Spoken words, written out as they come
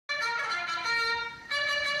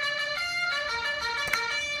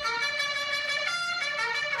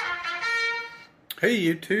Hey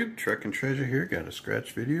YouTube, Truck and Treasure here. Got a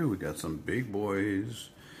scratch video. We got some big boys.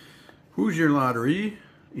 Hoosier Lottery,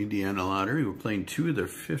 Indiana Lottery. We're playing two of their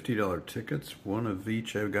 $50 tickets. One of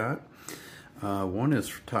each I've got. One is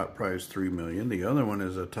for top prize $3 million. The other one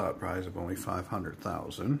is a top prize of only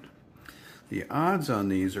 $500,000. The odds on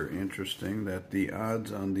these are interesting. That the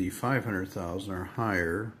odds on the $500,000 are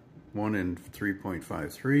higher. 1 in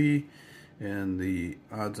 3.53. And the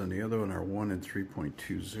odds on the other one are 1 in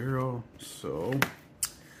 3.20. So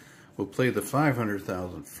we'll play the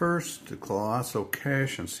 $500,000 first, the colossal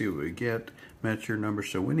cash, and see what we get. Match your numbers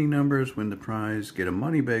to winning numbers, win the prize, get a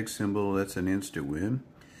money bag symbol. That's an instant win.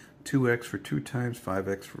 2x for 2 times,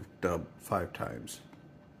 5x for 5 times.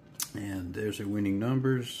 And there's your winning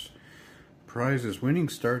numbers. Prizes winning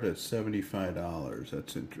start at $75.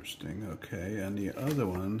 That's interesting. Okay, and the other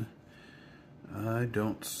one, I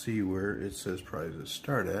don't see where it says prizes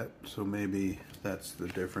start at, so maybe that's the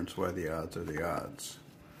difference why the odds are the odds.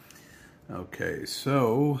 Okay,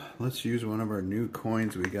 so let's use one of our new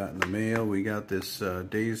coins we got in the mail. We got this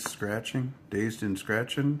Dazed in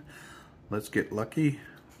Scratching. Let's get lucky.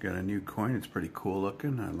 Got a new coin. It's pretty cool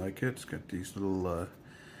looking. I like it. It's got these little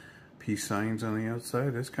peace signs on the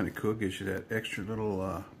outside. That's kind of cool. Gives you that extra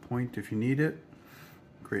little point if you need it.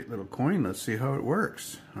 Great little coin. Let's see how it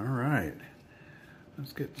works. All right.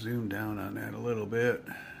 Let's get zoomed down on that a little bit.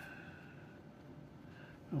 I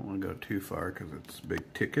don't want to go too far because it's a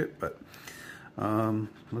big ticket, but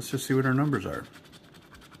let's just see what our numbers are.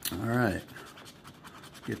 All right.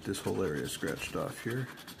 Get this whole area scratched off here.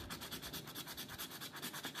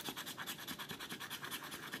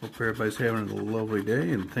 Hope everybody's having a lovely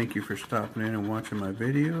day, and thank you for stopping in and watching my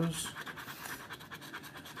videos.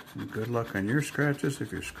 And good luck on your scratches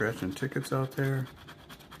if you're scratching tickets out there.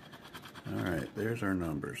 Alright, there's our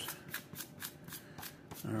numbers.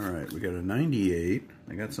 Alright, we got a 98.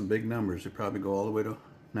 I got some big numbers. They probably go all the way to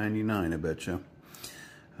 99, I bet you.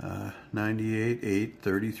 98, 8,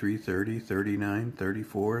 33, 30, 39,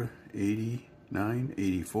 34, 89,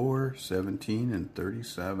 84, 17, and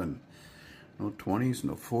 37. No 20s,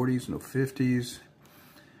 no 40s, no 50s.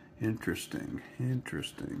 Interesting,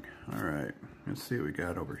 interesting. Alright, let's see what we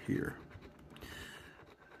got over here.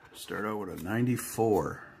 Start out with a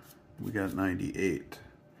 94. We got 98.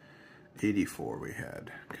 84 we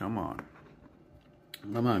had. Come on.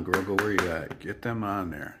 Come on, Grogo, where you at? Get them on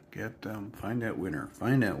there. Get them. Find that winner.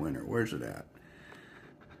 Find that winner. Where's it at?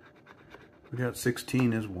 We got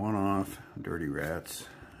 16 is one off. Dirty rats.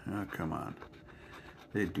 Oh, come on.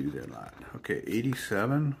 They do that a lot. Okay,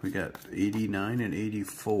 87. We got 89 and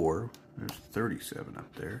 84. There's 37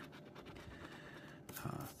 up there.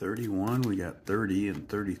 31, we got 30 and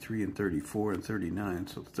 33 and 34 and 39.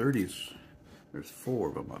 So 30s, there's 4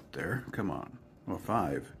 of them up there. Come on. Well,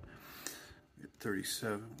 5.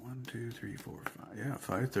 37, 1, 2, 3, 4, 5. Yeah,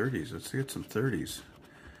 5 30s. Let's get some 30s.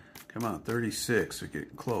 Come on, 36. We're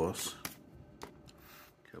getting close.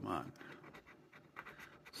 Come on.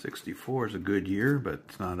 64 is a good year, but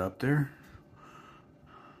it's not up there.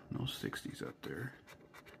 No 60s up there.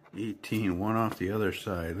 18, one off the other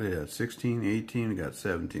side. Look at that. 16, 18, we got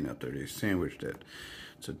 17 up there. They sandwiched it.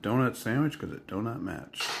 It's a donut sandwich because it donut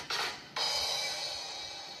match.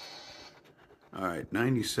 Alright,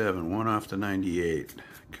 97, one off the 98.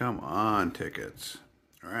 Come on, tickets.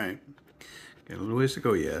 Alright. Got a little ways to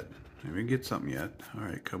go yet. Maybe get something yet.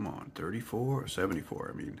 Alright, come on. 34 or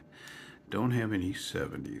 74, I mean. Don't have any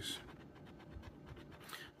 70s.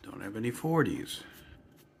 Don't have any 40s.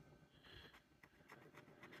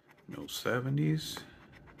 No 70s.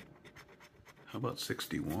 How about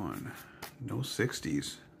 61? No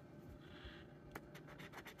 60s.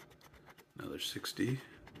 Another 60.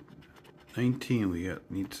 19 we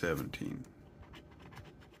need 17.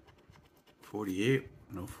 48.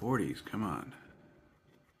 No 40s. Come on.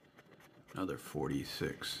 Another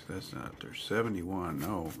 46. That's not there. 71.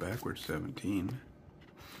 No. Backwards 17.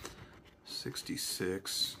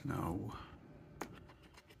 66. No.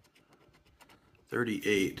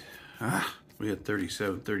 38. Ah, we had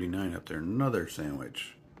 37, 39 up there. Another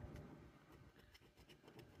sandwich.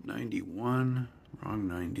 91. Wrong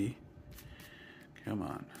 90. Come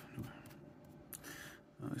on.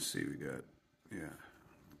 Let's see, we got, yeah.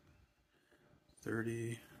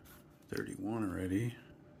 30, 31 already.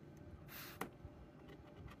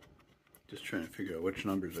 Just trying to figure out which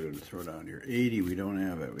numbers I'm going to throw down here. 80, we don't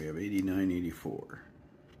have it. We have 89, 84.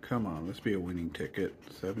 Come on, let's be a winning ticket.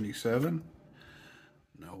 77.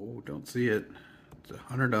 No, don't see it. It's a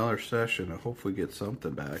 $100 session. I hope we get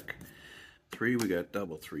something back. 3, we got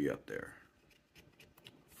double 3 up there.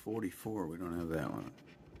 44, we don't have that one.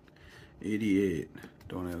 88,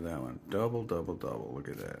 don't have that one. Double, double, double. Look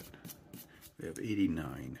at that. We have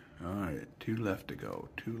 89. All right, 2 left to go.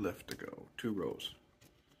 2 left to go. 2 rows.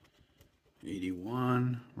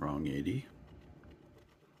 81. Wrong 80.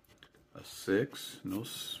 A 6. No,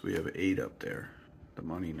 we have 8 up there. The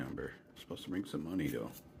money number. Supposed to bring some money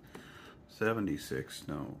though. 76.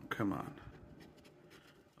 No, come on.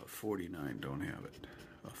 A 49. Don't have it.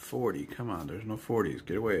 A 40. Come on. There's no 40s.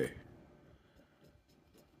 Get away.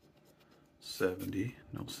 70.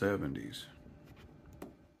 No 70s.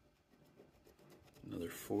 Another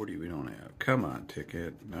 40 we don't have. Come on,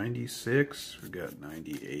 ticket. 96. We got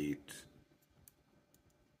 98.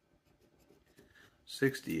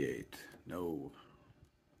 68. No.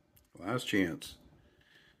 Last chance.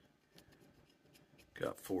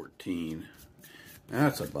 Got 14.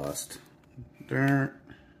 That's a bust. Darn.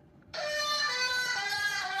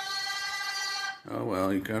 Oh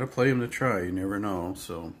well, you gotta play them to try. You never know.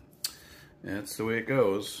 So that's the way it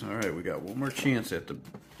goes. All right, we got one more chance at the.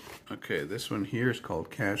 Okay, this one here is called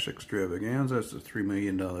Cash Extravaganza. It's a $3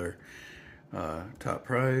 million top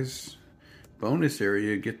prize. Bonus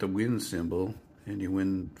area, get the win symbol, and you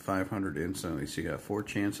win 500 instantly. So you got 4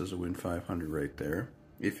 chances to win 500 right there,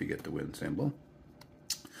 if you get the win symbol.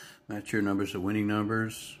 Match your numbers to winning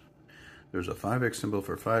numbers. There's a 5x symbol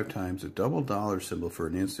for 5 times, a double dollar symbol for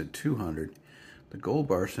an instant 200. The gold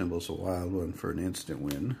bar symbol is a wild one for an instant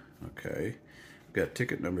win. Okay. We've got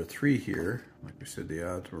ticket number 3 here. Like we said, the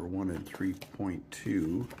odds were 1 in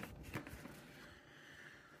 3.2.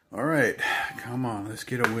 All right, come on, let's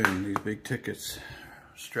get a win. These big tickets,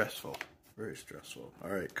 stressful, very stressful. All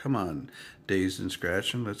right, come on, Dazed and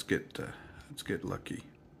Scratching. Let's get lucky.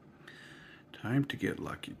 Time to get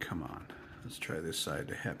lucky. Come on, let's try this side,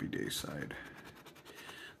 the Happy Day side.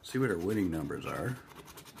 See what our winning numbers are.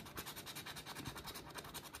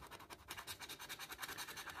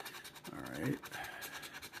 All right.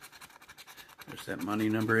 There's that money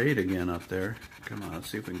number 8 again up there. Come on, let's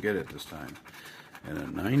see if we can get it this time. And a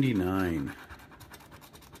 99.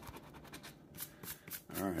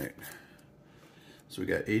 All right. So we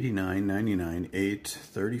got 89, 99, 8,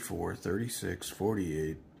 34, 36,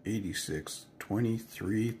 48, 86,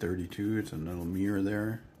 23, 32. It's a little mirror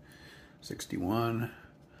there. 61.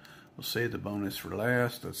 We'll save the bonus for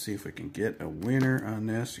last. Let's see if we can get a winner on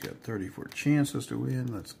this. You got 34 chances to win.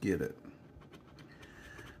 Let's get it.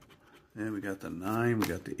 And we got the 9, we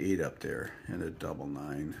got the 8 up there, and a double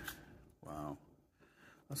 9. Wow.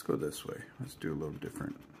 Let's go this way. Let's do a little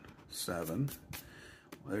different. 7.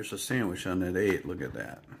 Well, there's a sandwich on that 8. Look at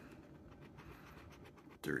that.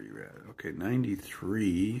 Dirty rat. Okay,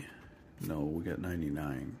 93. No, we got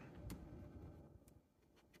 99.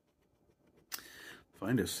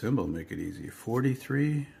 Find a symbol, make it easy.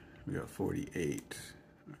 43. We got 48.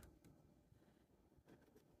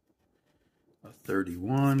 A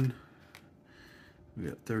 31. We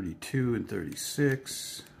got 32 and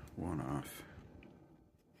 36. 1 off.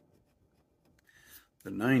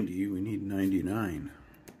 The 90, we need 99.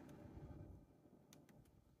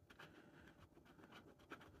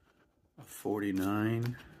 A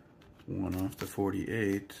 49. 1 off the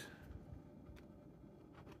 48.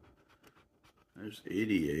 There's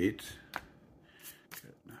 88.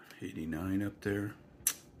 Got 89 up there.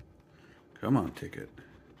 Come on, ticket.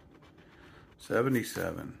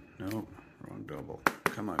 77. Nope. Wrong double.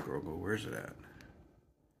 Come on, Grogo. Where's it at?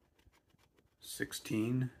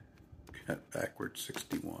 16. Got backwards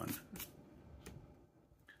 61.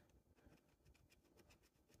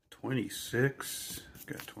 26.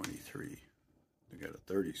 Got 23. We got a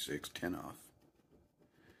 36. 10 off.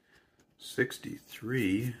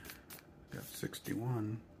 63. Got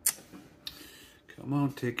 61. Come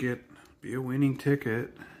on, ticket. Be a winning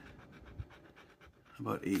ticket. How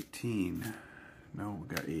about 18? No, we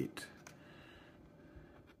got 8.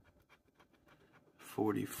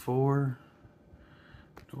 44.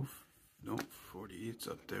 No, 48's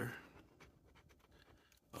up there.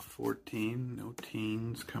 A 14. No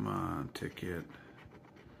teens. Come on, ticket.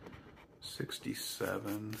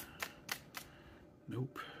 67.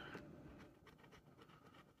 Nope.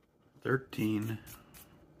 13.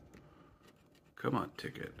 Come on,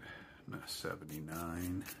 ticket.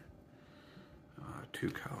 79. 2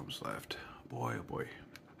 columns left. Boy, oh boy.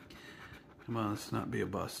 Come on, let's not be a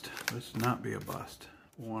bust. Let's not be a bust.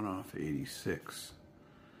 1 off 86.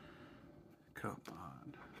 Come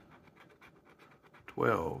on.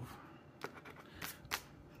 12.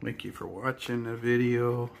 Thank you for watching the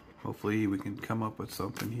video. Hopefully we can come up with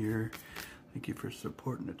something here. Thank you for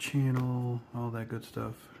supporting the channel. All that good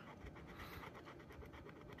stuff.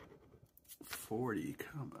 40.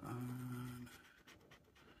 Come on.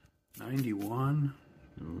 91.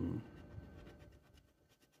 Ooh.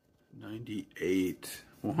 98.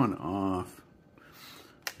 1 off.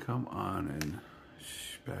 Come on, and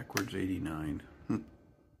backwards 89.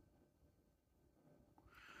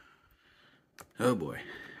 Oh boy,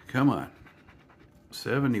 come on.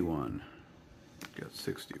 71. Got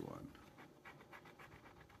 61.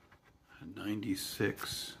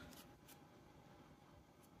 96.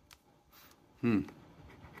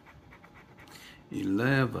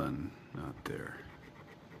 11. Not there.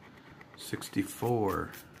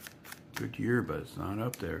 64. Good year, but it's not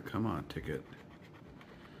up there. Come on, ticket.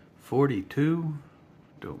 42.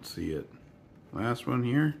 Don't see it. Last one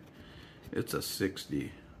here. It's a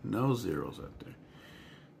 60. No zeros up there.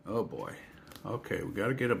 Oh boy. Okay, we got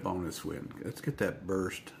to get a bonus win. Let's get that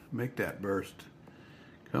burst. Make that burst.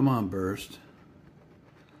 Come on, burst.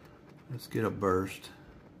 Let's get a burst.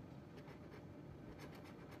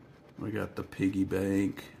 We got the piggy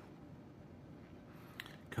bank.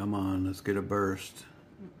 Come on, let's get a burst.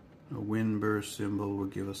 A win burst symbol will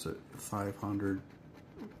give us a 500.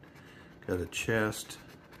 Got a chest.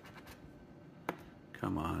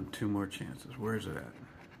 Come on, 2 more chances. Where's it at?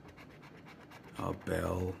 A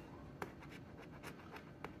bell.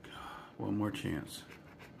 1 more chance.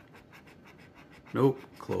 Nope,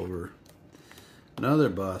 clover. Another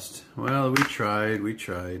bust. Well, we tried.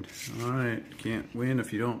 All right, can't win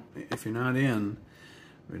if you're not in.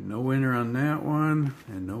 There's no winner on that one,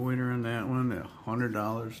 and no winner on that one.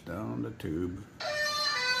 $100 down the tube.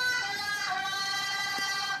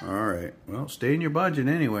 All right, well, stay in your budget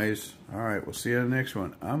anyways. All right, we'll see you on the next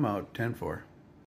one. I'm out 10-4.